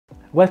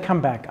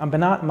Welcome back. I'm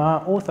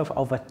Marr, author of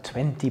over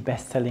 20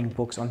 best-selling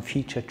books on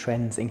future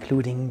trends,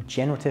 including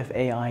generative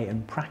AI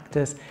in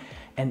practice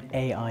and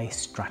AI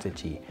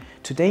strategy.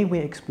 Today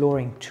we're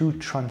exploring two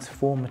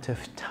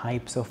transformative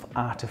types of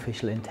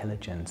artificial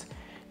intelligence: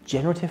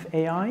 generative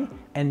AI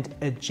and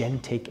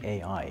agentic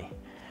AI.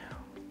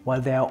 While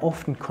they are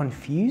often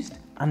confused,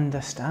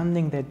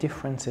 understanding their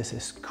differences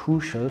is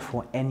crucial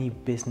for any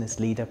business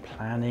leader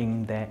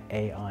planning their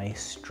AI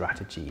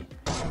strategy.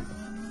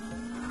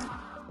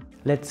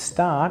 Let's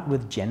start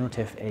with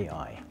generative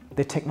AI,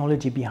 the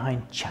technology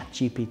behind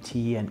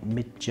ChatGPT and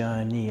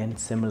Midjourney and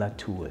similar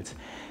tools.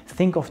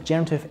 Think of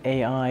generative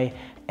AI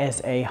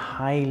as a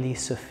highly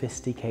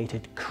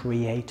sophisticated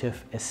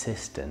creative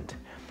assistant.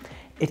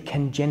 It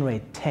can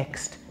generate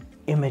text,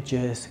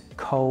 images,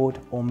 code,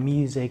 or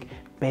music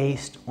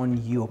based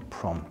on your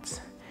prompts.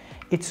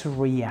 It's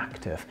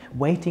reactive,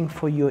 waiting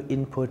for your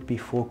input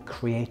before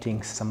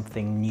creating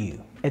something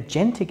new.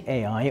 Agentic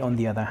AI, on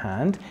the other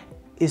hand,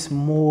 is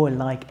more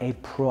like a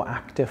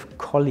proactive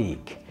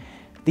colleague.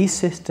 These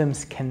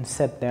systems can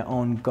set their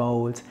own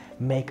goals,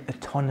 make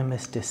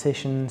autonomous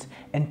decisions,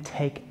 and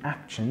take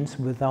actions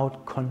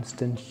without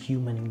constant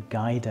human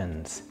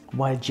guidance.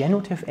 While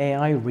generative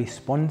AI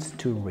responds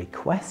to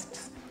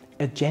requests,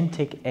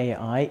 agentic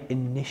AI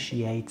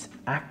initiates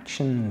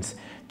actions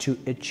to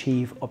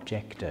achieve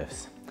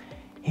objectives.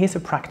 Here's a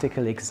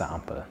practical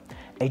example.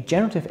 A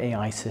generative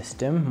AI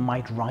system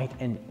might write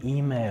an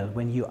email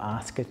when you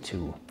ask it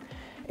to.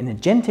 An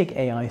agentic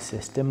AI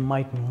system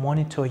might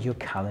monitor your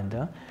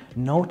calendar,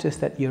 notice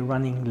that you're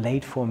running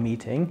late for a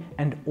meeting,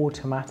 and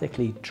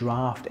automatically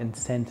draft and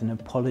send an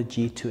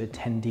apology to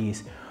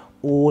attendees,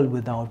 all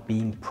without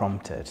being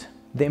prompted.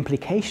 The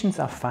implications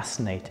are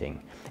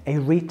fascinating. A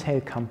retail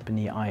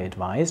company I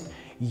advised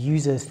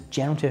uses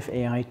generative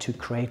AI to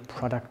create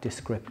product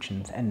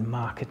descriptions and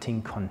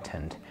marketing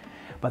content.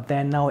 But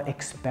they're now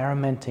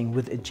experimenting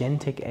with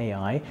agentic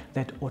AI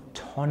that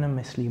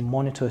autonomously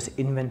monitors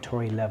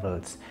inventory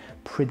levels,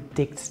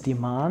 predicts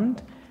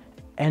demand,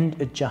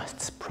 and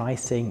adjusts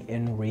pricing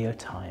in real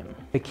time.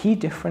 The key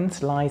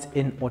difference lies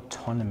in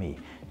autonomy.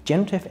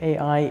 Generative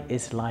AI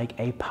is like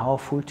a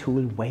powerful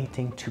tool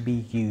waiting to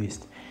be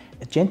used.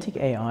 Agentic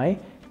AI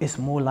is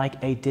more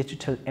like a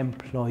digital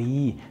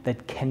employee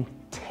that can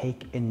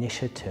take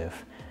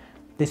initiative.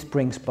 This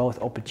brings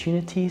both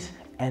opportunities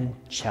and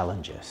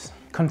challenges.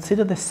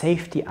 Consider the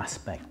safety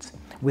aspects.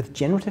 With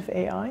generative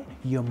AI,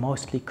 you're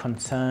mostly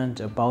concerned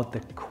about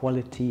the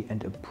quality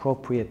and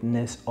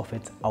appropriateness of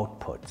its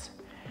outputs.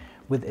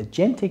 With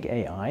agentic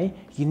AI,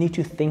 you need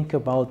to think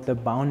about the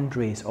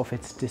boundaries of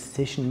its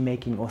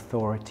decision-making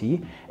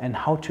authority and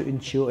how to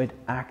ensure it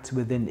acts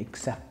within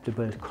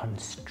acceptable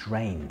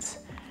constraints.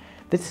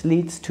 This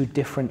leads to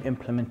different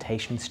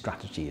implementation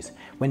strategies.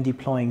 When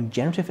deploying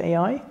generative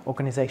AI,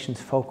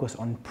 organizations focus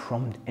on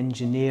prompt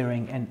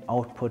engineering and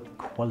output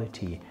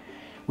quality.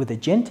 With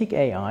agentic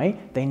AI,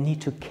 they need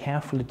to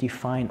carefully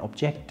define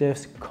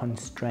objectives,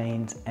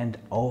 constraints, and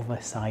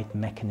oversight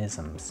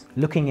mechanisms.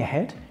 Looking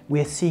ahead,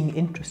 we are seeing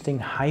interesting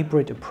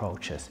hybrid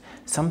approaches.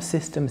 Some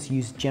systems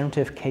use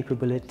generative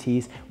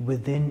capabilities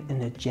within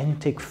an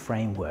agentic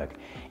framework.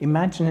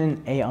 Imagine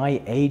an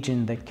AI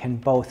agent that can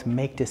both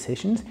make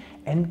decisions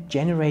and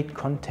generate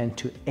content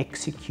to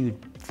execute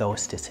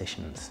those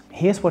decisions.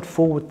 Here's what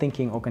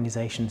forward-thinking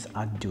organizations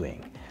are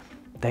doing.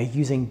 They're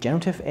using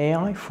generative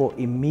AI for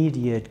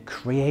immediate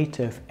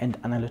creative and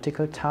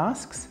analytical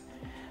tasks.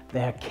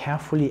 They are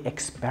carefully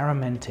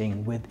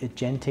experimenting with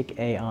agentic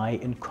AI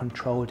in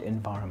controlled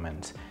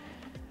environments.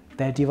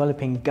 They're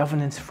developing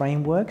governance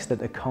frameworks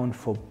that account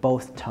for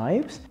both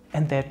types,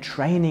 and they're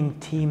training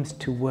teams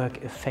to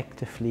work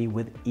effectively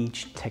with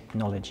each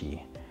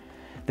technology.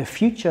 The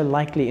future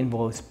likely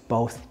involves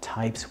both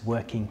types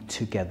working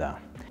together.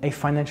 A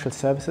financial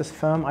services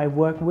firm I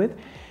work with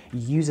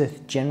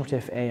uses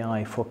generative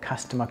AI for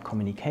customer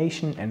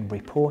communication and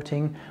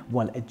reporting,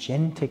 while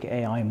agentic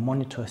AI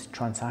monitors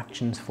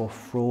transactions for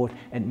fraud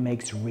and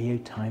makes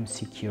real-time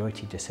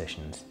security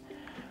decisions.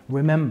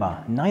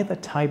 Remember, neither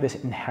type is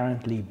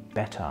inherently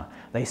better.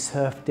 They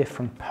serve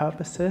different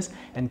purposes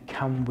and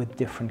come with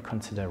different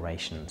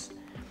considerations.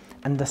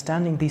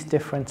 Understanding these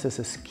differences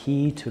is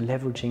key to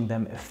leveraging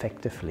them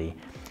effectively.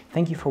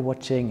 Thank you for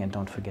watching, and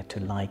don't forget to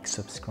like,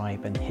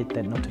 subscribe, and hit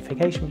that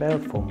notification bell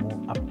for more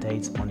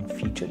updates on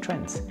future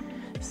trends.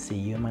 See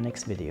you in my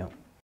next video.